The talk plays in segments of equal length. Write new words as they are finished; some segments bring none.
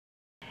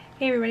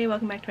Hey everybody,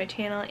 welcome back to my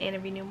channel, and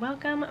if you're new,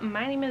 welcome.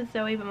 My name is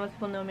Zoe, but most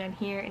people know me on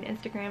here in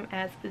Instagram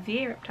as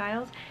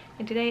ZAREPTILES,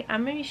 and today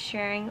I'm going to be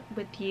sharing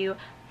with you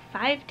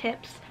 5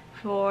 tips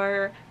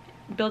for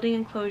building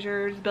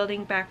enclosures,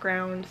 building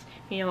backgrounds,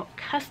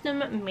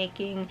 custom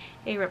making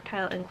a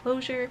reptile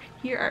enclosure.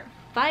 Here are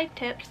 5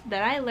 tips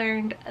that I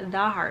learned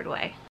the hard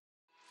way.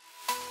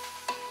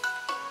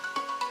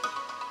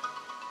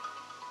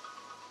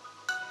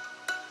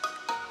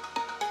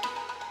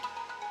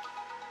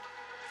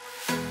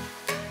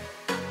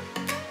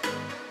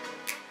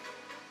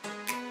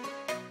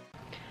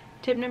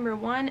 Tip number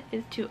 1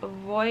 is to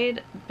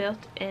avoid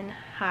built-in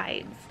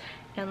hides,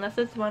 unless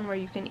it's one where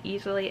you can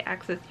easily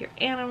access your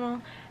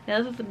animal.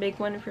 Now this is a big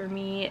one for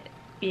me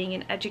being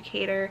an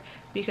educator,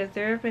 because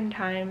there have been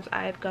times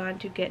I've gone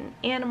to get an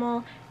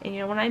animal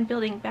and when I'm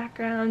building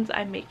backgrounds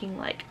I'm making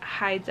like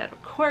hides out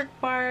of cork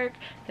bark.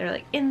 They're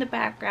like in the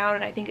background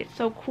and I think it's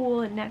so cool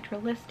and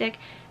naturalistic,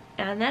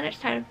 and then it's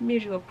time for me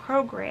to do a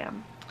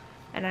program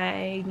and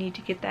I need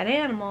to get that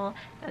animal,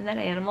 and that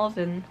animal's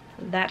in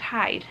that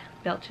hide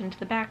built into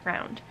the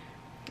background,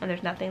 and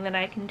there's nothing that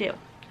I can do.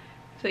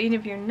 So even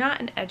if you're not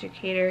an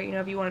educator,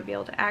 if you want to be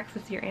able to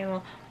access your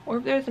animal, or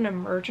if there's an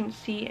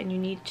emergency and you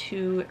need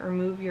to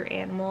remove your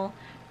animal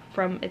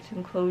from its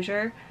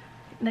enclosure,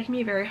 that can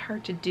be very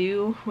hard to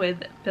do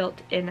with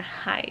built-in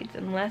hides,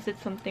 unless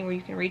it's something where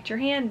you can reach your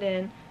hand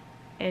in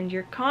and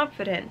you're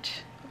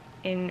confident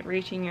in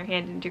reaching your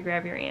hand in to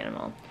grab your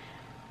animal.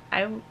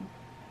 I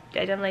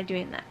don't like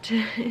doing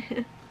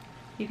that.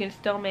 You can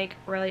still make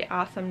really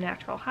awesome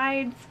natural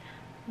hides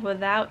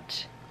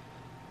without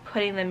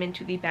putting them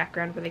into the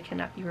background where they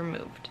cannot be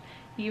removed.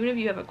 Even if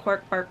you have a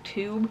cork bark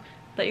tube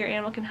that your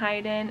animal can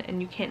hide in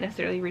and you can't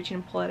necessarily reach in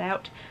and pull it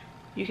out,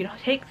 you can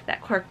take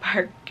that cork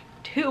bark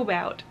tube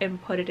out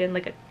and put it in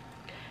like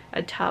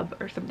a tub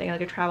or something,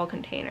 like a travel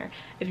container,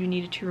 if you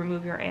needed to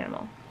remove your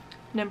animal.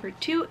 Number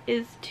 2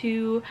 is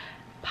to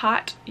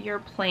pot your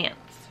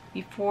plants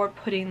before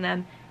putting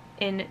them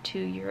into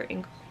your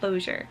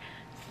enclosure.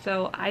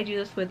 So I do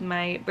this with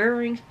my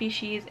burrowing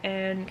species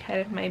and kind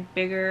of my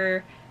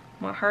bigger,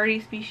 more hardy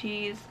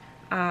species,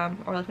 or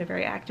like my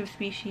very active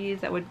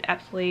species that would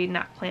absolutely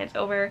knock plants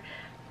over.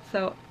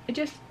 So it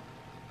just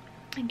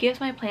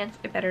gives my plants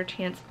a better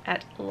chance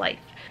at life.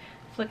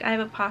 So like I have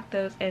a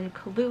pothos in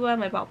Kahlua,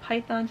 my ball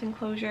python's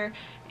enclosure,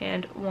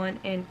 and one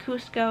in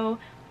Cusco,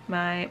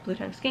 my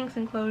blue-tongued skink's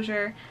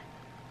enclosure.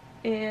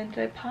 And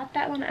did I pot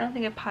that one? I don't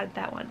think I potted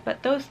that one,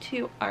 but those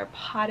 2 are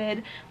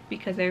potted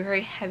because they're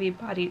very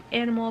heavy-bodied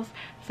animals,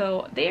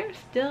 so they are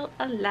still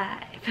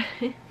alive.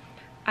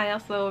 I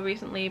also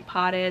recently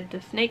potted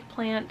the snake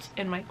plant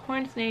in my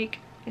corn snake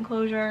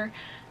enclosure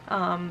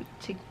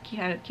to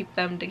kind of keep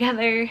them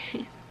together.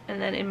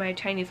 And then in my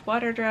Chinese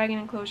water dragon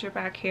enclosure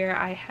back here,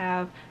 I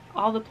have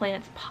all the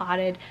plants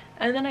potted,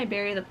 and then I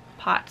bury the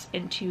pots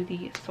into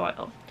the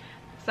soil.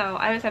 So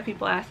I always have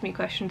people ask me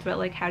questions about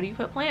like, how do you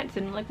put plants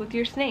in, like with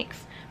your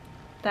snakes?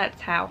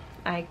 That's how.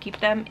 I keep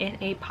them in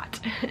a pot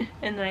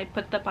and then I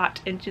put the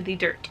pot into the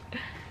dirt.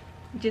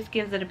 It just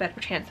gives it a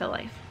better chance at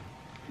life.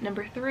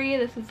 Number 3,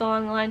 this is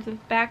along the lines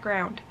of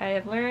background. I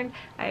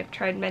have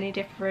tried many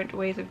different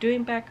ways of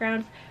doing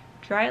backgrounds.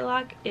 Dry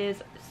lock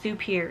is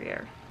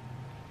superior.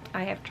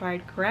 I have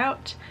tried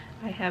grout,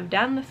 I have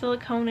done the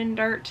silicone and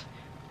dirt.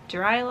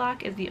 Dry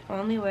lock is the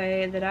only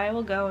way that I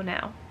will go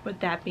now.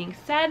 With that being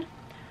said,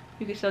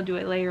 you can still do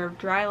a layer of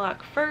dry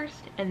lock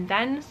first and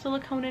then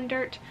silicone and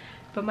dirt,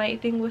 but my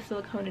thing with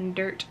silicone and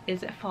dirt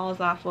is it falls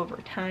off over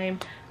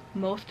time.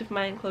 Most of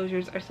my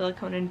enclosures are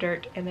silicone and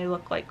dirt and they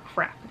look like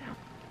crap now.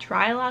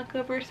 Dry lock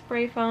over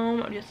spray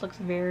foam just looks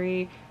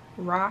very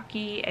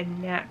rocky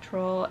and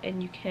natural,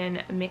 and you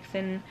can mix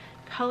in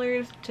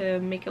colors to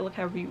make it look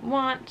however you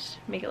want,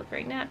 make it look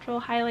very natural,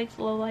 highlights,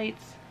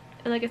 lowlights.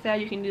 And like I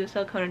said, you can do the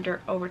silicone and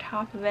dirt over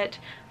top of it,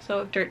 so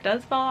if dirt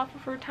does fall off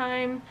over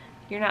time,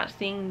 you're not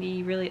seeing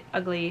the really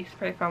ugly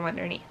spray foam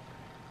underneath.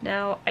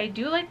 Now, I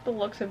do like the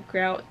looks of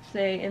grout,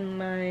 say in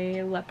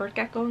my leopard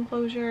gecko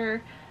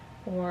enclosure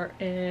or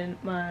in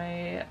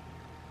my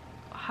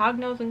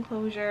hognose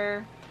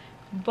enclosure,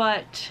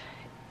 but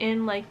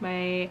in like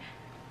my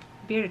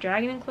bearded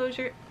dragon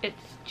enclosure,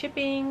 it's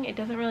chipping, it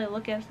doesn't really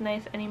look as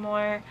nice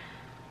anymore.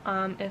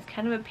 It's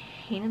kind of a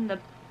pain in the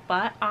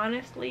butt,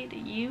 honestly, to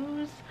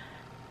use.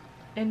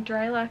 And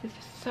dry lock is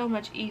just so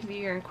much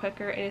easier and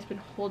quicker. It has been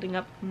holding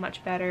up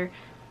much better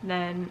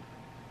than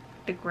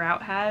the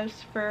grout has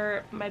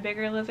for my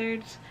bigger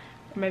lizards,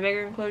 or my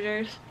bigger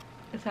enclosures.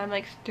 So I'm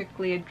like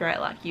strictly a dry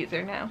lock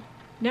user now.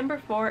 Number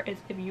 4 is,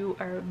 if you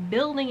are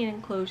building an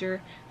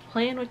enclosure,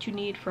 plan what you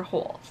need for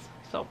holes.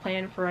 So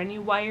plan for any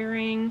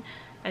wiring,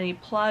 any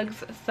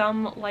plugs,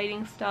 some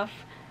lighting stuff.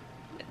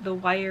 The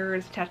wire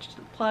is attached to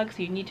the plug,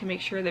 so you need to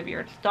make sure that if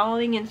you're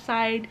installing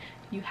inside,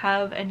 you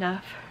have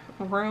enough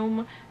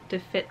room to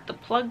fit the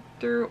plug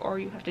through, or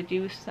you have to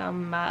do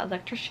some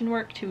electrician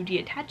work to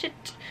deattach it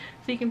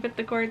so you can fit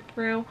the cord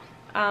through.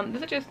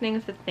 Those are just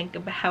things to think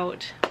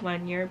about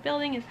when you're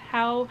building, is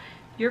how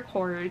your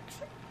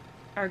cords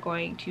are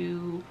going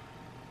to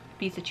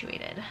be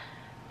situated.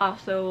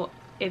 Also,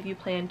 if you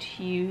plan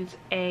to use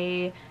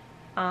a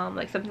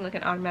like something like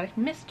an automatic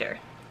mister.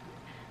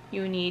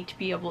 You need to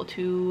be able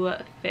to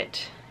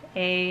fit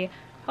a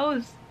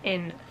hose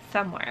in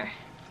somewhere.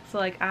 So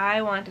like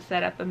I want to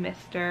set up a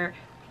mister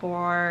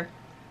for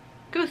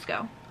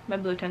Cusco, my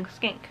blue tongue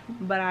skink,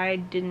 but I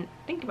didn't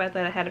think about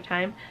that ahead of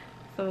time,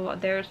 so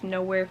there's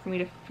nowhere for me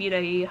to feed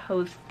a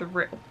hose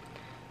through.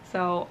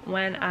 So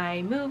when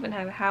I move and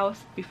have a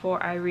house,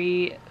 before I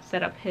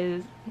reset up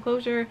his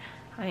enclosure,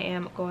 I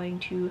am going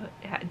to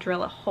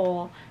drill a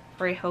hole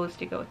for a hose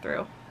to go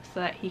through so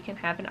that he can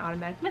have an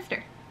automatic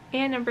mister.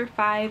 And number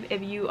 5,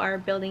 if you are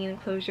building an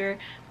enclosure,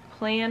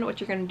 plan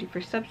what you're going to do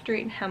for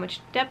substrate and how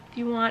much depth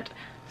you want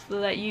so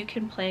that you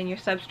can plan your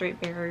substrate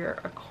barrier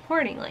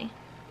accordingly.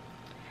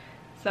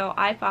 So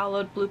I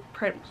followed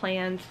blueprint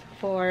plans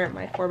for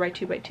my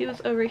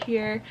 4x2x2s over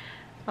here,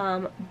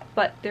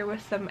 but there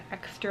was some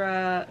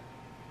extra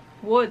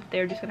wood they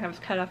were just going to have us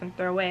cut off and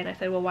throw away, and I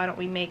said, well, why don't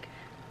we make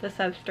the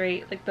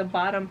substrate, like the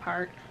bottom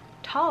part,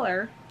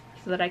 taller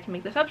so that I can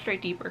make the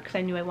substrate deeper, because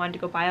I knew I wanted to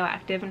go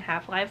bioactive and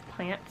have live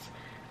plants.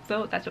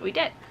 So that's what we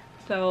did.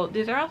 So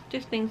these are all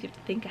just things you have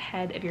to think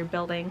ahead if you're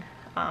building,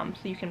 so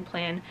you can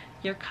plan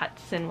your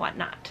cuts and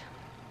whatnot.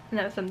 And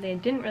that was something I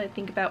didn't really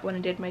think about when I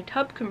did my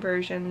tub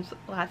conversions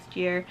last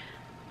year.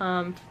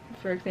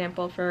 For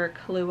example, for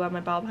Kahlua, my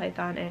ball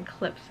python, and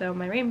Calypso,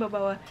 my rainbow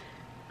boa,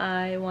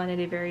 I wanted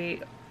a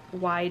very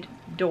wide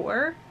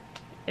door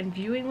and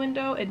viewing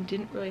window and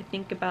didn't really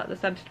think about the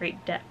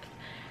substrate depth.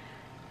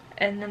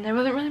 And then there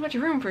wasn't really much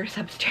room for a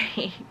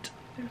substrate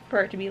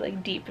for it to be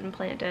like deep and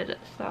planted.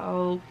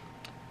 So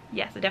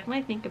yes,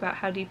 definitely think about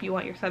how deep you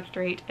want your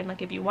substrate, and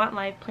like if you want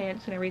live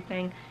plants and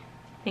everything,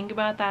 think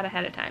about that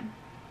ahead of time.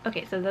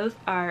 Okay, so those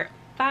are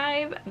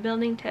 5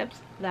 building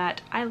tips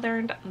that I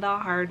learned the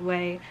hard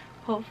way.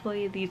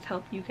 Hopefully these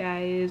help you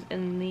guys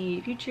in the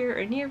future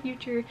or near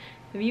future.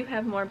 If you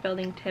have more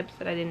building tips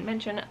that I didn't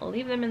mention,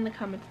 leave them in the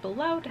comments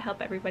below to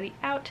help everybody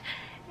out.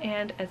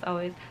 And as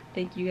always,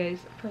 thank you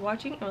guys for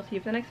watching, and we'll see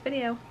you for the next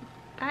video.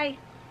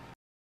 Bye!